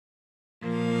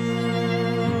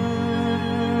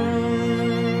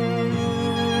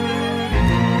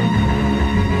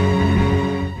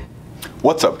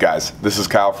What's up guys, this is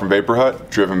Kyle from Vapor Hut,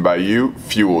 driven by you,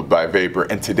 fueled by vapor,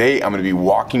 and today I'm going to be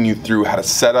walking you through how to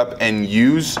set up and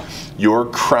use your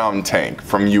crown tank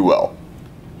from Uwell.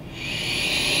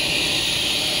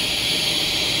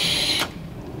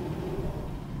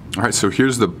 Alright, so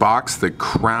here's the box the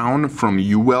crown from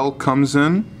Uwell comes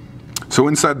in. So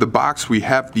inside the box we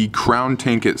have the crown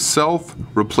tank itself,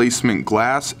 replacement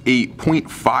glass, a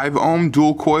 0.5 ohm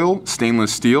dual coil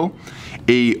stainless steel,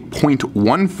 a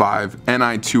 0.15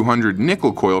 Ni200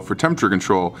 nickel coil for temperature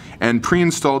control, and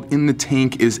pre-installed in the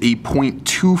tank is a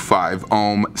 0.25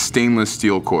 ohm stainless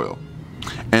steel coil.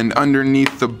 And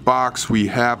underneath the box we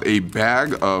have a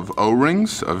bag of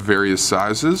O-rings of various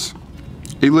sizes,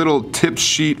 a little tip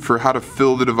sheet for how to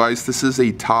fill the device. This is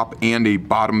a top and a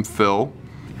bottom fill,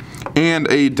 and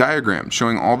a diagram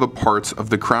showing all the parts of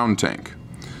the crown tank.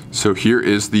 So here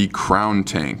is the crown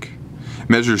tank. It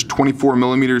measures 24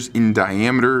 millimeters in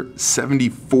diameter,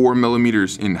 74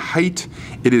 millimeters in height.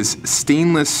 It is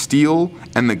stainless steel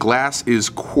and the glass is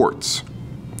quartz.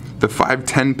 The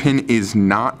 510 pin is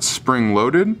not spring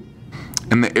loaded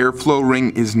and the airflow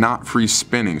ring is not free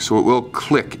spinning, so it will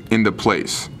click into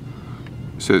place.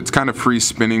 So it's kind of free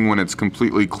spinning when it's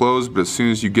completely closed, but as soon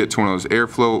as you get to one of those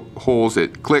airflow holes,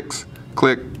 it clicks,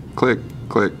 click, click,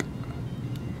 click.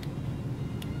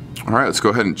 Alright, let's go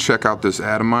ahead and check out this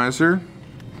atomizer.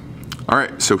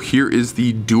 Alright, so here is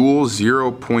the dual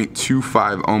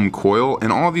 0.25 ohm coil,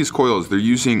 and all of these coils, they're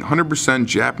using 100%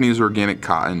 Japanese organic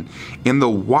cotton, and the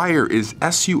wire is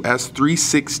SUS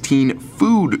 316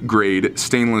 food grade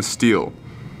stainless steel.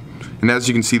 And as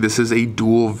you can see, this is a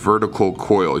dual vertical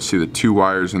coil. You see the two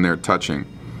wires in there touching.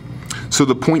 So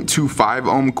the 0.25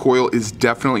 ohm coil is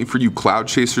definitely for you cloud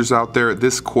chasers out there.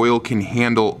 This coil can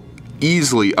handle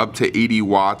easily up to 80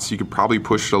 watts. You could probably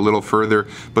push it a little further,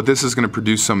 but this is going to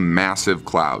produce some massive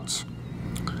clouds.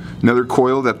 Another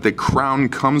coil that the crown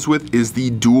comes with is the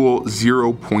dual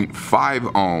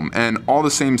 0.5 ohm, and all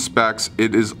the same specs.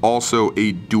 It is also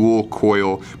a dual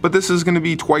coil, but this is going to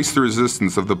be twice the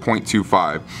resistance of the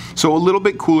 0.25. So a little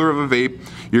bit cooler of a vape.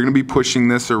 You're going to be pushing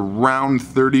this around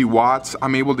 30 watts.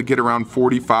 I'm able to get around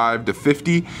 45 to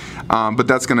 50, but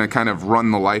that's going to kind of run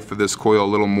the life of this coil a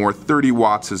little more. 30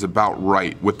 watts is about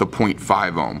right with the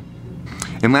 0.5 ohm.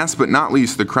 And last but not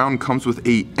least, the crown comes with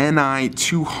a Ni200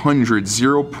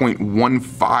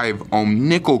 0.15 ohm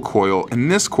nickel coil,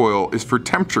 and this coil is for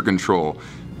temperature control.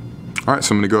 Alright,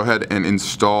 so I'm going to go ahead and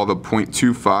install the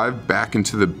 0.25 back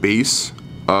into the base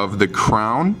of the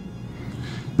crown.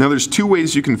 Now there's two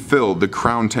ways you can fill the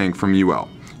crown tank from Uwell.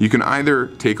 You can either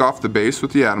take off the base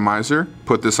with the atomizer,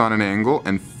 put this on an angle,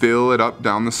 and fill it up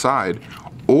down the side,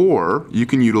 or you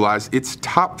can utilize its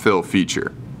top fill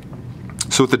feature.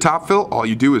 So with the top fill, all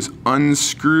you do is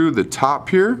unscrew the top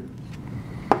here,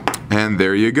 and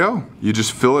there you go. You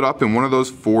just fill it up in one of those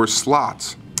 4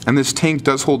 slots. And this tank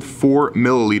does hold 4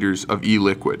 milliliters of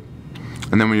e-liquid.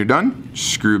 And then when you're done,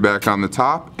 screw back on the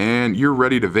top, and you're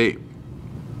ready to vape.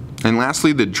 And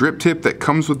lastly, the drip tip that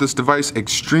comes with this device,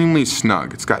 extremely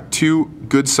snug. It's got 2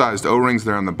 good-sized O-rings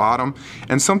there on the bottom,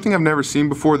 and something I've never seen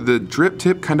before, the drip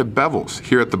tip kind of bevels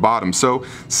here at the bottom. So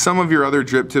some of your other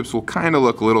drip tips will kind of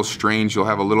look a little strange. You'll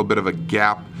have a little bit of a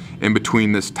gap in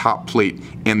between this top plate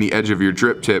and the edge of your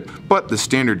drip tip, but the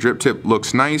standard drip tip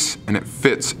looks nice and it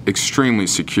fits extremely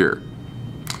secure.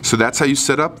 So that's how you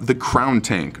set up the crown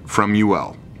tank from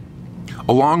Uwell.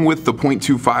 Along with the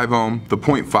 0.25 ohm, the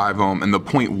 0.5 ohm, and the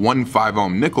 0.15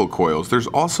 ohm nickel coils, there's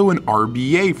also an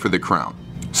RBA for the crown.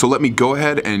 So let me go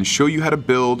ahead and show you how to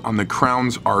build on the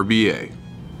crown's RBA.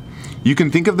 You can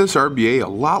think of this RBA a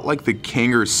lot like the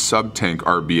Kanger sub-tank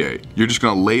RBA. You're just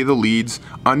going to lay the leads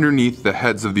underneath the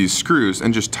heads of these screws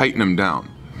and just tighten them down.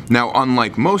 Now,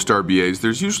 unlike most RBAs,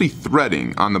 there's usually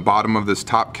threading on the bottom of this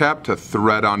top cap to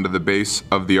thread onto the base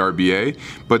of the RBA,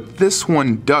 but this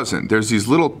one doesn't. There's these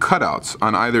little cutouts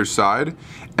on either side,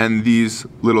 and these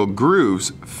little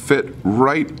grooves fit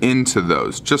right into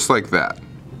those, just like that.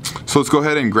 So let's go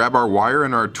ahead and grab our wire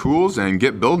and our tools and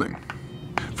get building.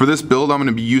 For this build, I'm going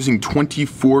to be using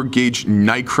 24 gauge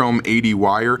nichrome 80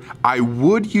 wire. I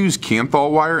would use Kanthal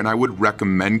wire, and I would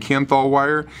recommend Kanthal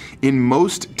wire. In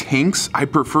most tanks, I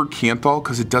prefer Kanthal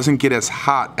because it doesn't get as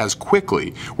hot as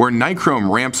quickly, where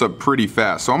nichrome ramps up pretty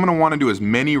fast. So I'm going to want to do as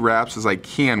many wraps as I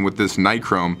can with this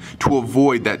nichrome to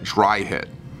avoid that dry hit.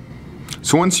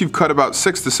 So once you've cut about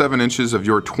 6 to 7 inches of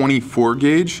your 24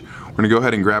 gauge, we're going to go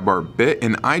ahead and grab our bit,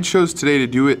 and I chose today to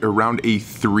do it around a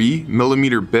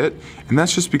 3mm bit, and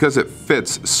that's just because it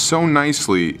fits so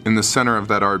nicely in the center of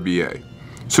that RBA.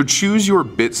 So choose your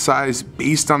bit size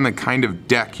based on the kind of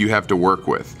deck you have to work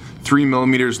with.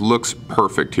 3mm looks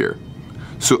perfect here.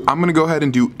 So I'm gonna go ahead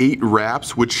and do 8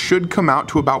 wraps, which should come out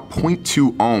to about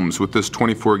 0.2 ohms with this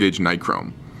 24 gauge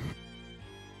nichrome.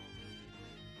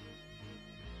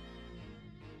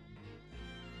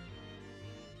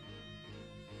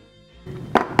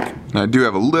 Now I do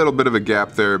have a little bit of a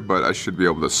gap there, but I should be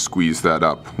able to squeeze that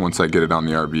up once I get it on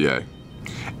the RBA.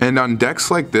 And on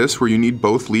decks like this, where you need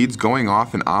both leads going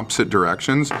off in opposite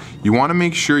directions, you want to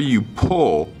make sure you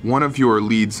pull one of your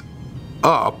leads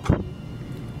up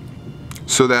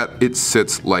so that it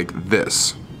sits like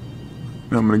this.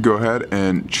 Now I'm going to go ahead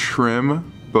and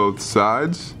trim both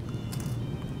sides.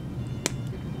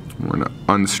 We're going to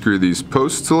unscrew these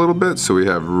posts a little bit so we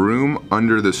have room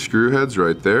under the screw heads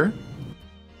right there.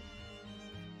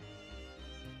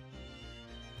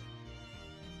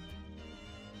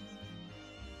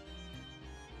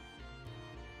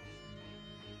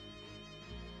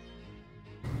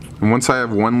 And once I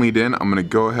have one lead in, I'm going to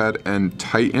go ahead and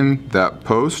tighten that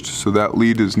post so that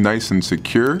lead is nice and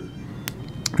secure.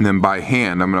 And then by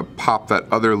hand, I'm going to pop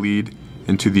that other lead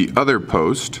into the other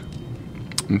post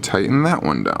and tighten that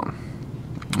one down.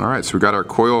 Alright, so we got our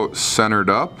coil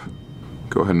centered up.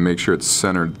 Go ahead and make sure it's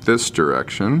centered this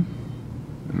direction.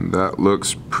 And that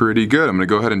looks pretty good. I'm going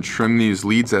to go ahead and trim these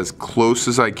leads as close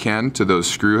as I can to those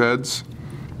screw heads.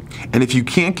 And if you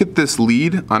can't get this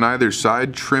lead on either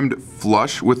side trimmed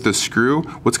flush with the screw,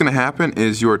 what's going to happen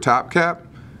is your top cap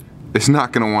is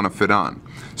not going to want to fit on.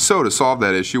 So to solve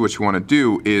that issue, what you want to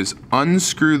do is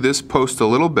unscrew this post a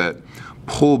little bit,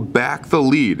 pull back the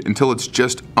lead until it's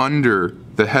just under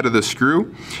the head of the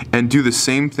screw, and do the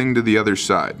same thing to the other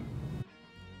side.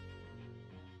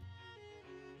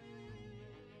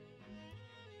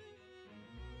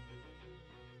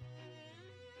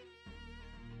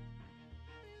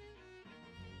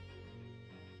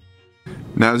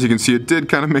 Now as you can see, it did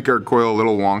kind of make our coil a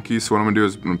little wonky, so what I'm going to do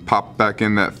is I'm going to pop back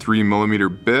in that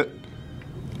 3mm bit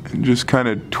and just kind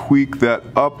of tweak that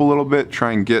up a little bit,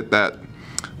 try and get that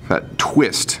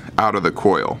twist out of the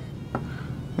coil.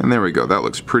 And there we go, that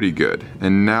looks pretty good.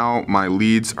 And now my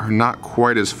leads are not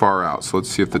quite as far out, so let's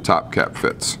see if the top cap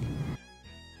fits.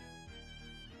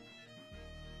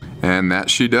 And that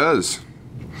she does.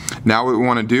 Now what we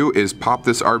want to do is pop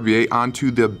this RBA onto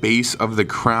the base of the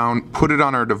crown, put it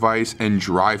on our device, and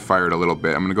dry fire it a little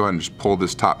bit. I'm going to go ahead and just pull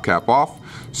this top cap off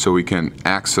so we can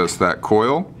access that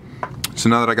coil. So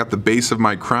now that I got the base of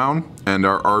my crown and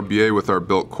our RBA with our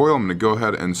built coil, I'm going to go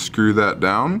ahead and screw that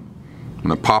down. I'm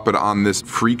going to pop it on this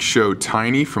Freak Show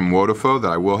Tiny from Wodafo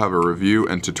that I will have a review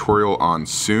and tutorial on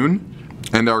soon.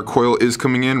 And our coil is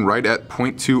coming in right at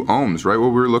 0.2 ohms, right what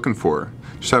we were looking for.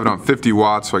 Just have it on 50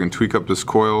 watts so I can tweak up this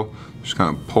coil. Just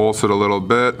kind of pulse it a little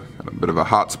bit. Got a bit of a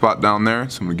hot spot down there,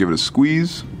 so I'm going to give it a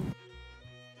squeeze.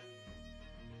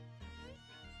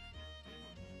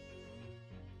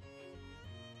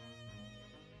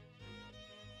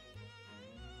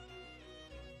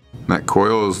 That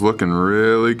coil is looking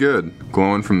really good.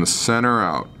 Glowing from the center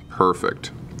out.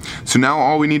 Perfect. So now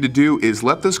all we need to do is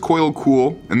let this coil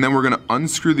cool, and then we're going to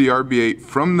unscrew the RBA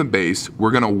from the base.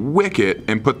 We're going to wick it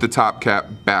and put the top cap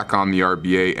back on the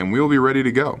RBA, and we'll be ready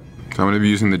to go. So I'm going to be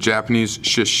using the Japanese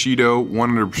Shishido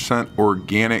 100%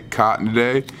 organic cotton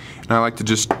today, and I like to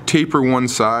just taper one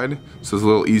side so it's a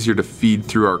little easier to feed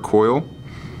through our coil.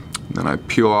 And then I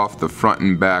peel off the front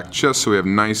and back just so we have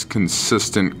nice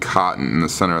consistent cotton in the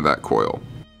center of that coil.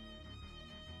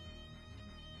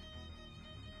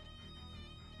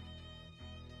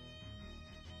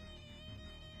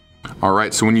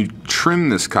 Alright, so when you trim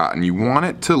this cotton, you want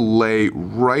it to lay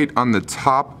right on the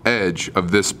top edge of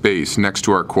this base next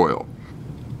to our coil.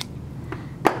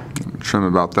 Trim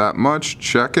about that much,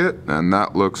 check it, and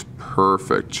that looks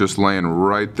perfect. Just laying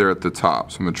right there at the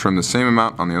top. So I'm going to trim the same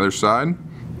amount on the other side.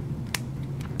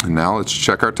 And now let's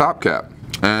check our top cap.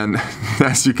 And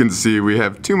as you can see, we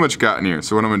have too much cotton here.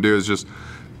 So what I'm going to do is just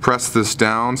press this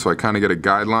down so I kind of get a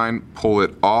guideline, pull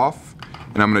it off,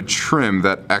 and I'm going to trim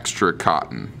that extra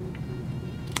cotton.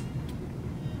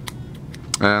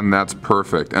 And that's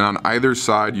perfect. And on either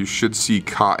side, you should see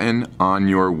cotton on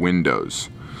your windows.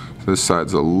 So this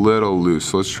side's a little loose,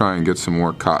 so let's try and get some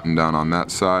more cotton down on that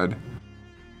side.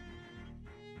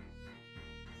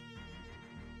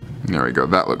 There we go,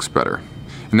 that looks better.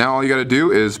 And now all you gotta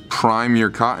do is prime your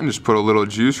cotton, just put a little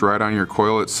juice right on your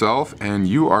coil itself, and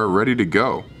you are ready to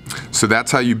go. So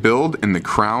that's how you build in the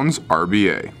Crown's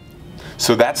RBA.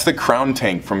 So that's the crown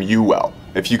tank from Uwell.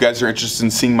 If you guys are interested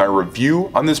in seeing my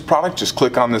review on this product, just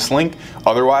click on this link.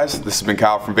 Otherwise, this has been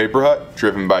Kyle from Vapor Hut,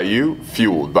 driven by you,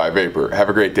 fueled by vapor. Have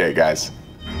a great day, guys.